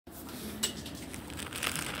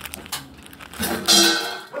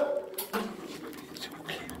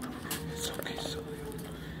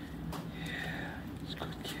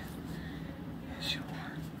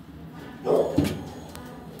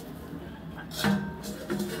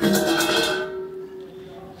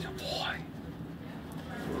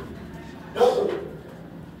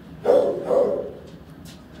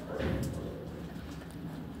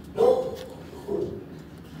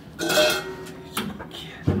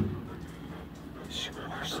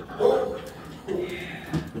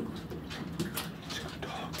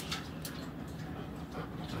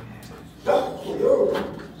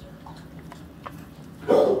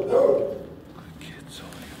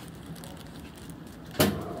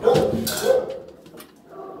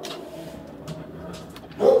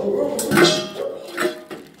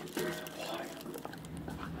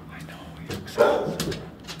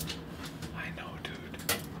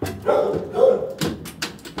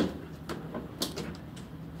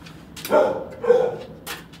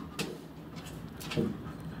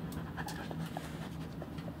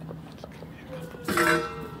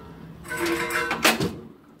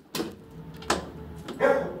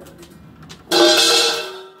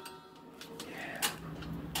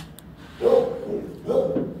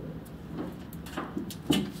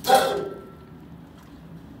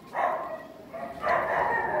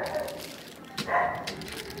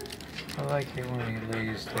I like it when he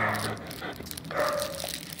lays down.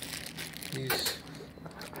 He's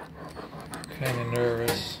kind of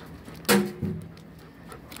nervous,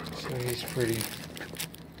 so he's pretty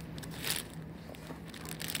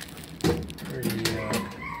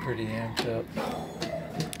amped up.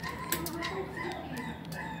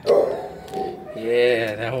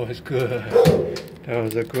 Yeah, that was good. That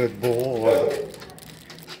was a good boy.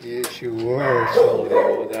 Yes, you were,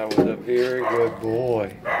 Soleo. That was a very good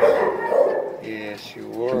boy. Yes, you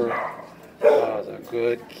were. That was a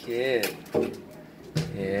good kid.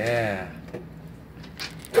 Yeah.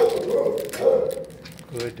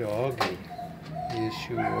 Good doggy. Yes,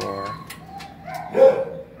 you are.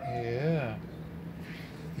 Yeah.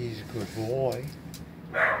 He's a good boy.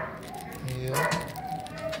 Yeah.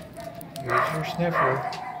 Here's your sniffer.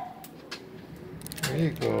 There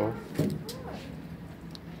you go.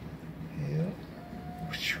 Yeah.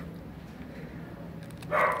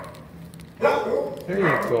 There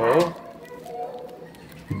you go.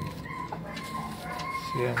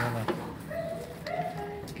 See, I'm gonna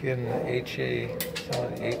give him the HA, some of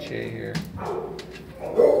the HA here,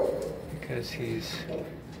 because he's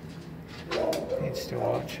needs to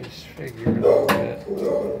watch his figure a little bit.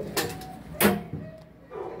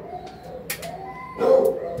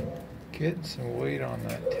 Getting some weight on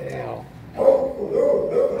that tail,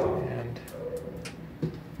 and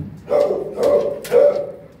I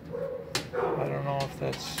don't know if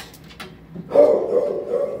that's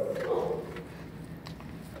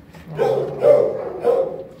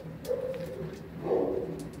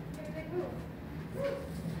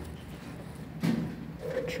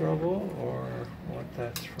trouble or what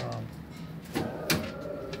that's from.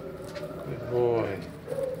 Good boy.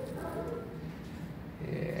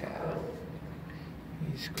 Yeah.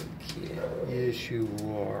 He's a good kid. Yes, you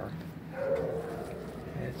are.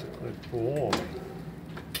 That's a good boy.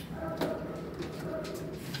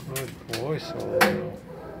 Good boy, Soleo.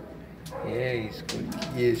 Yeah, he's good.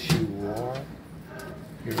 Yes, you are.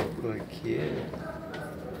 You're a good kid.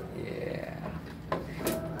 Yeah.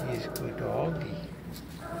 He's a good doggy.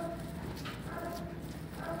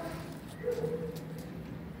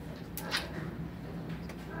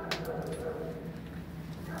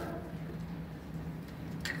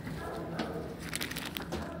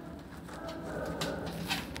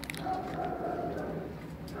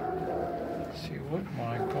 See, what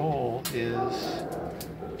my goal is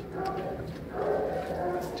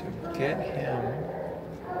to get him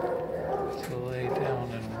to lay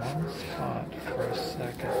down in one spot for a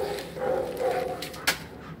second.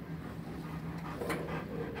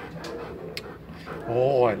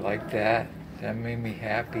 Oh, I like that. That made me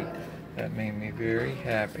happy. That made me very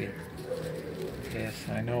happy. Yes,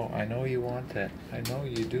 I know you want that. I know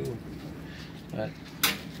you do. But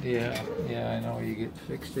yeah, I know you get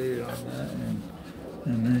fixated on that,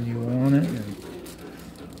 and then you want it, and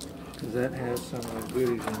because that has some of the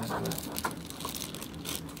goodies in it.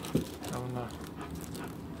 But I'm not.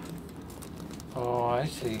 Oh, I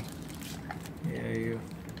see. Yeah, you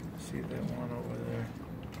see that one over there.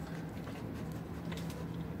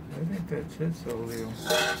 I think that's it, Soleo.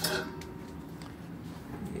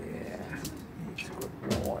 Yeah, he's a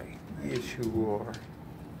good boy. Yes, you are.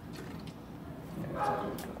 That's a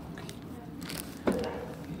good dog.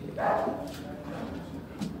 Yeah.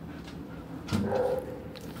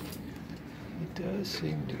 He does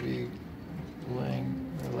seem to be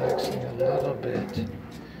relaxing a little bit.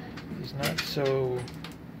 He's not so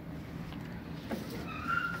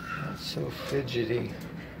fidgety.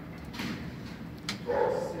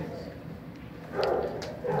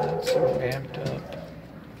 Not so amped up.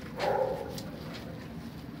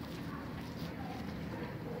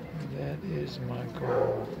 That is my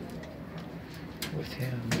goal with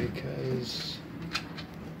him, because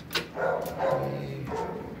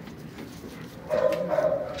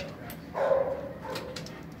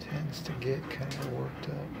Tends to get kind of worked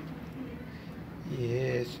up.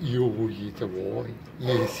 Yes, you're the boy.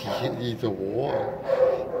 Yes, you're the boy.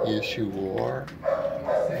 Yes, you are.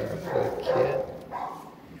 You're a good kid.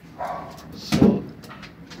 So,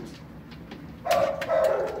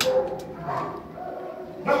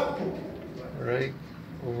 right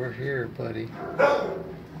over here, buddy.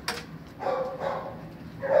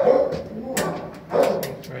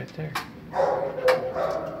 It's right there.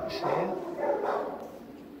 See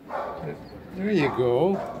it? There you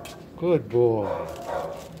go. Good boy.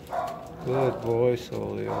 Good boy,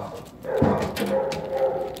 Soleo.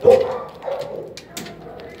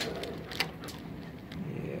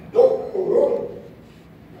 Yeah.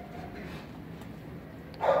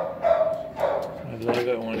 I love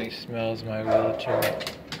it when he smells my wheelchair.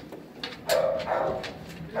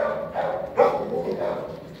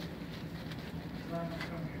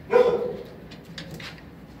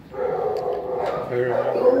 I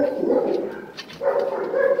remember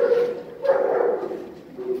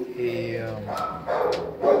he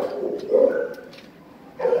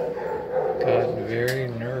got very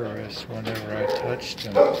nervous whenever I touched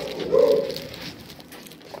him.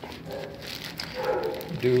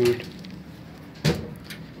 Dude.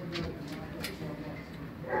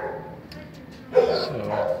 So,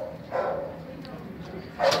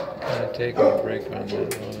 kind of taking a break on that a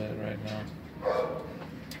little bit right now.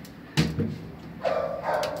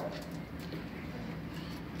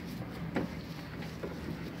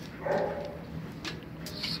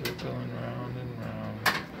 Circling round and round.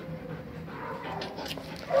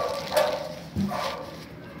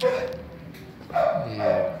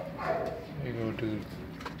 Yeah. There you go, dude.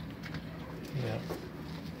 Yeah.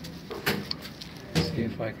 See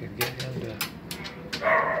if I could get him to.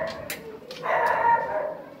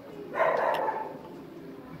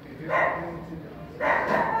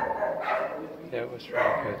 That was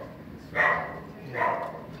really good. Yeah.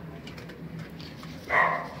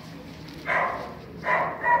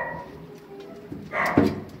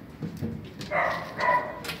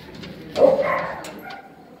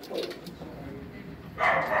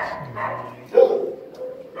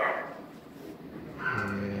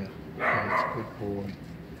 That's a good boy.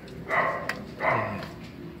 Yeah.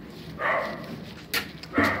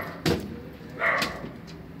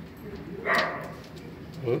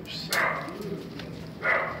 Whoops.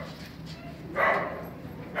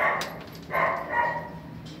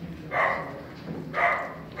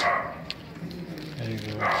 There you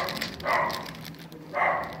go.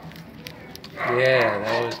 Yeah,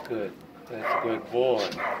 that was good. That's a good boy.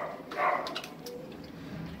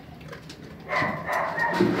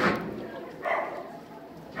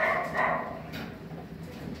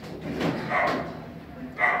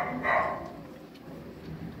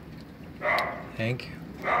 Thank you.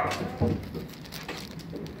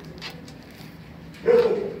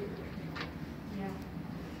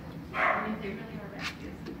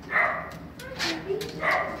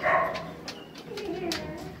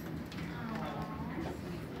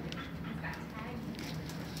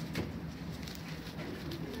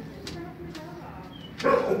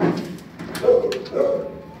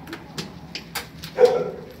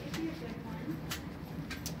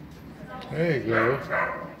 There you go.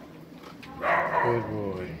 Good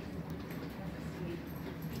boy.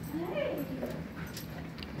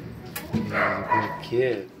 He's a good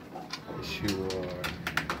kid. Yes, you are.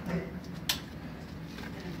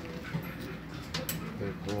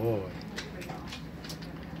 Good boy.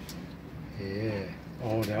 Yeah.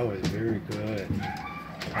 Oh, that was very good.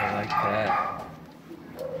 I like that.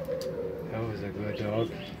 That was a good dog.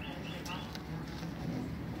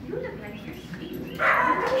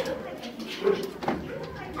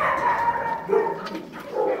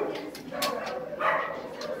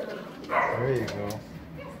 There you go.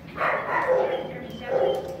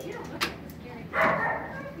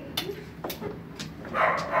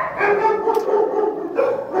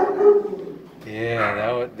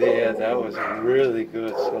 Yeah, that was really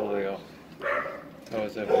good, Soleo. That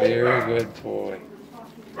was a very good boy.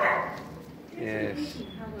 Yes.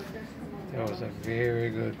 That was a very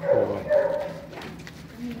good boy.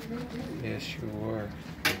 Yes, you were.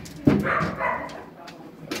 That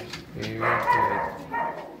was very good.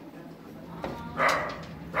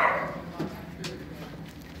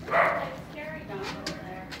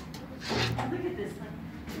 Look at this one.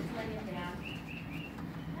 It's laying down.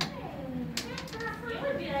 Hey. You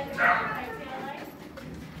would be like a dog, I feel like.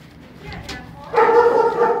 Yeah,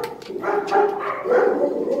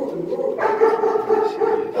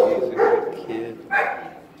 He's a good kid.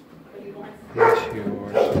 Yes, you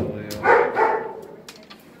are, Soleo.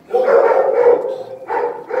 Oops.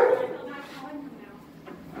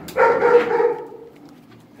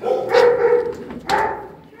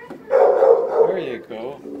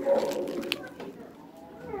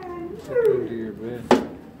 under your bed.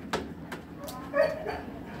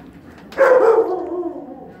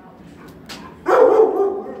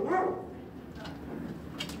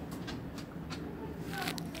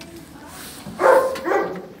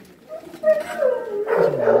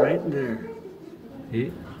 Right there.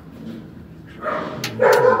 See?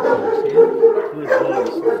 Good boy.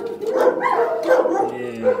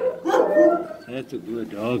 Yeah. That's a good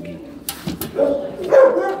doggy.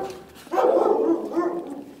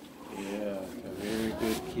 Yeah, a very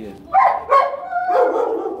good kid.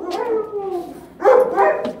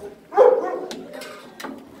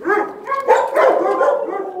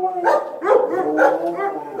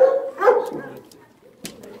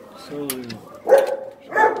 Soleo.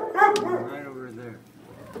 Right over there.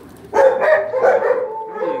 There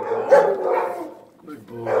you go. Good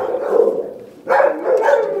boy.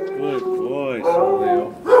 Good boy, Soleo.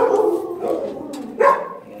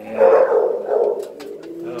 Yeah.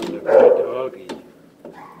 Oh, the good doggy.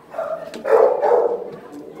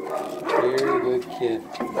 Very good kid.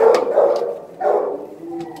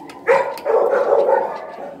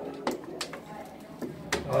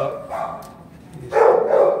 Oh, he's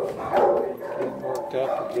getting worked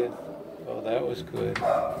up again. Oh, that was good. I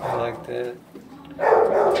like that.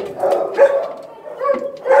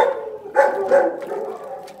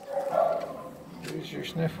 Here's your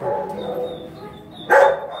sniffer.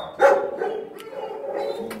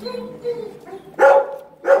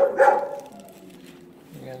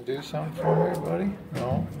 You gonna do something for me, buddy?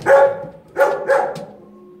 No?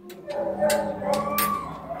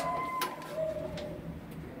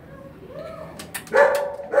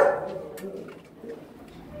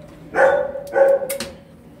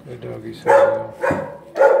 Good doggy, Soleo.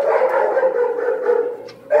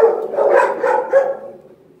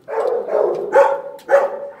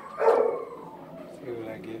 See what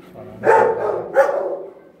I get from him.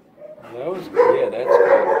 That was good. Yeah, that's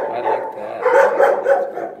good. I like that. That's a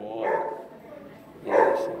good boy.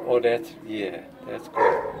 Yes. Oh, yeah, that's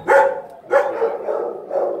good. Good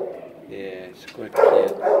boy. Yeah, it's a good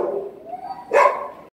kid.